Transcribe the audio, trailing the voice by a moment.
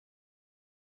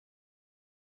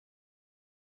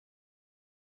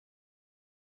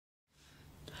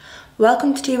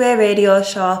Welcome to Two-Way Radio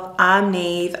Shop. I'm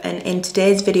Neve, and in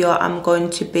today's video I'm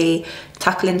going to be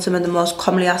tackling some of the most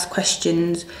commonly asked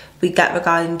questions we get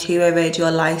regarding two-way radio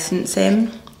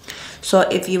licensing. So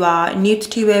if you are new to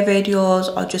two-way radios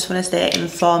or just want to stay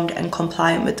informed and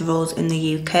compliant with the rules in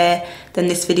the UK, then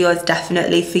this video is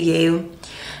definitely for you.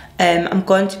 I'm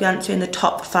going to be answering the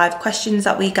top 5 questions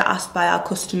that we get asked by our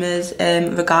customers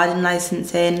regarding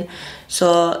licensing.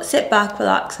 So sit back,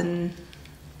 relax, and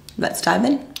let's dive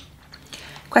in.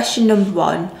 Question number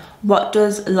 1, what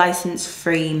does license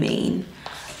free mean?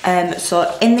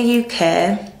 So in the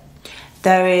UK,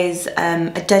 there is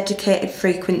a dedicated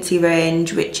frequency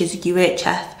range, which is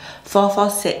UHF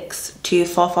 446 to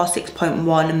 446.1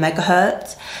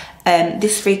 megahertz.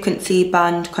 This frequency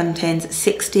band contains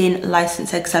 16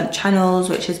 license exempt channels,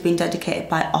 which has been dedicated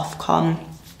by Ofcom.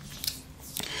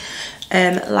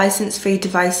 License-free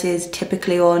devices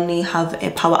typically only have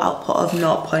a power output of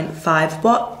 0.5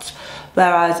 watts,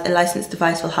 whereas a licensed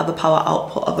device will have a power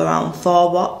output of around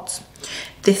 4 watts.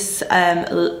 This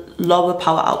lower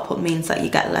power output means that you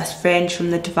get less range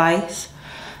from the device.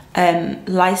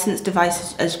 Licensed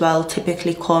devices as well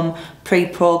typically come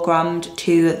pre-programmed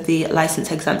to the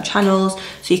license exempt channels,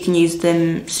 so you can use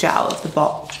them straight out of the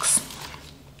box.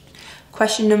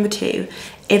 Question number 2,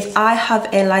 if I have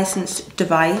a licensed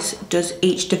device, does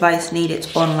each device need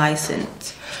its own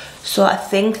license? So I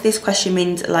think this question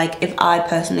means, like, if I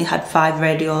personally had 5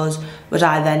 radios, would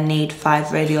I then need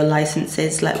 5 radio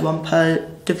licenses, like 1 per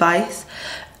device?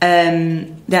 The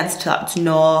answer to that is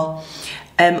no.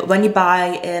 When you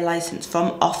buy a license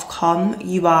from Ofcom,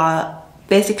 you are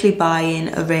basically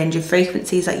buying a range of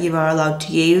frequencies that you are allowed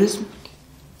to use.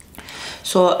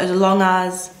 So as long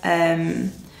as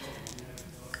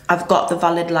I've got the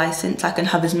valid license, I can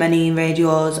have as many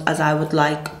radios as I would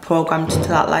like programmed to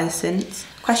that license.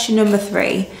 Question number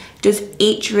 3, does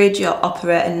each radio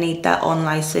operator need their own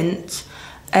license?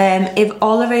 If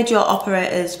all the radio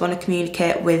operators want to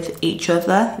communicate with each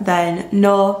other, then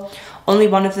no, only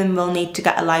one of them will need to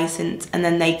get a license, and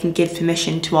then they can give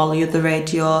permission to all the other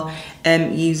radio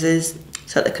users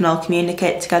so that they can all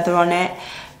communicate together on it.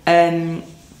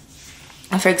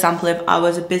 For example, if I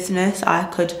was a business, I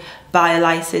could buy a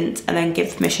license and then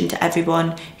give permission to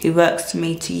everyone who works for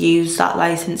me to use that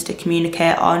license to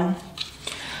communicate on.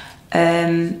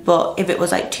 But if it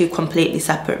was like 2 completely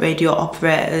separate radio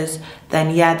operators,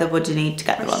 then yeah, they would need to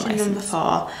get their own license. Number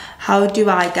 4, how do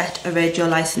I get a radio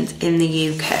license in the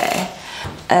UK?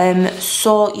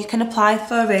 So you can apply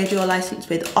for a radio license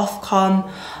with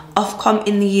Ofcom. Ofcom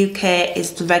in the UK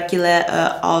is the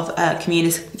regulator of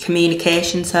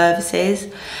communication services.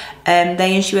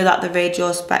 They ensure that the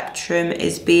radio spectrum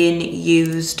is being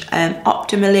used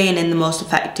optimally and in the most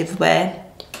effective way.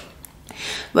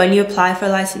 When you apply for a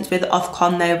license with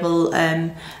Ofcom, they will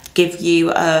give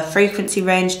you a frequency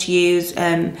range to use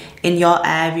in your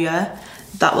area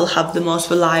that will have the most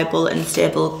reliable and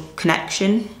stable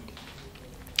connection.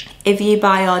 If you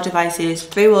buy your devices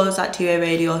through us at Two-Way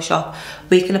Radio Shop,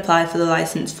 we can apply for the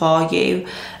license for you,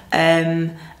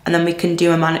 and then we can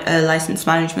do a license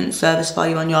management service for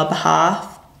you on your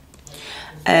behalf.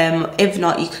 If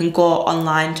not, you can go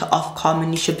online to Ofcom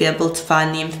and you should be able to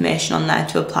find the information on there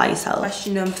to apply yourself.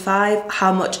 Question number 5,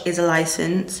 how much is a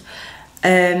license?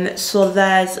 So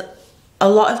there's a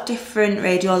lot of different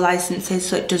radio licenses,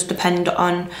 so it does depend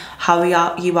on how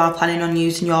you are planning on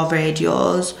using your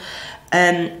radios.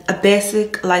 A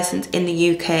basic license in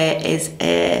the UK is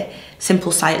a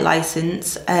simple site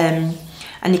license,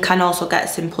 and you can also get a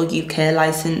simple UK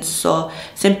license. So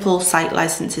simple site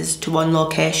licenses to one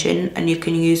location, and you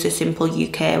can use a simple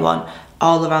UK one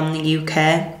all around the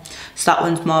UK. So that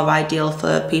one's more ideal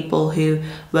for people who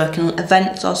work in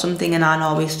events or something and aren't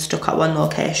always stuck at one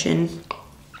location.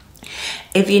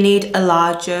 If you need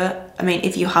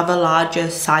if you have a larger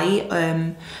site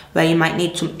where you might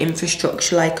need some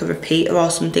infrastructure like a repeater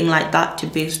or something like that to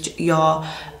boost your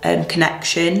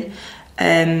connection,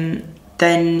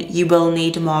 then you will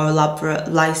need a more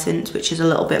elaborate license, which is a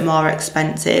little bit more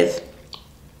expensive.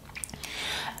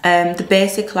 The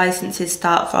basic licenses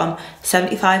start from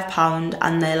 £75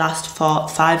 and they last for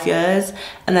 5 years,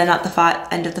 and then at the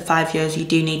end of the 5 years you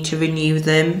do need to renew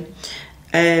them.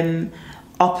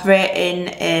 Operating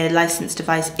a licensed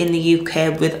device in the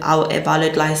UK without a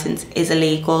valid license is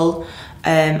illegal,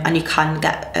 and you can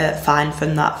get a fine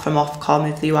from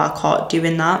Ofcom if you are caught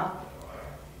doing that.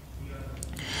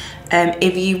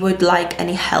 If you would like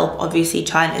any help, obviously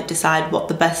trying to decide what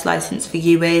the best license for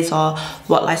you is or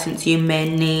what license you may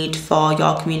need for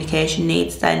your communication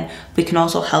needs, then we can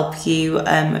also help you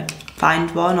find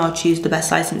one or choose the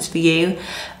best license for you.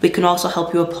 We can also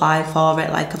help you apply for it,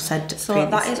 like I've said previously. So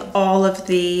that is all of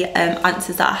the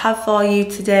answers that I have for you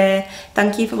today.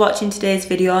 Thank you for watching today's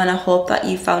video, and I hope that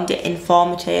you found it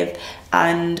informative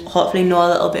and hopefully know a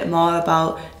little bit more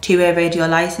about two-way radio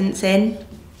licensing.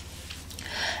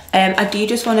 I do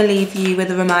just want to leave you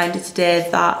with a reminder today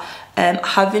that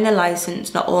having a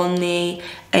license not only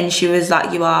ensures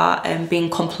that you are being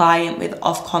compliant with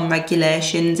Ofcom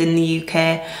regulations in the UK,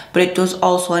 but it does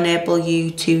also enable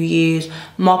you to use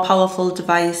more powerful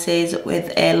devices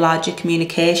with a larger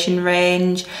communication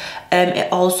range. It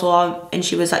also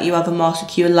ensures that you have a more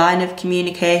secure line of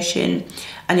communication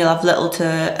and you'll have little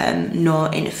to no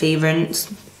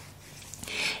interference.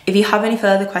 If you have any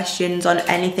further questions on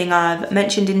anything I've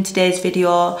mentioned in today's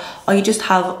video, or you just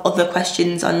have other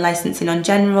questions on licensing in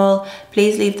general,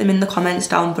 please leave them in the comments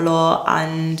down below,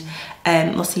 and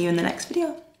we'll see you in the next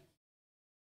video.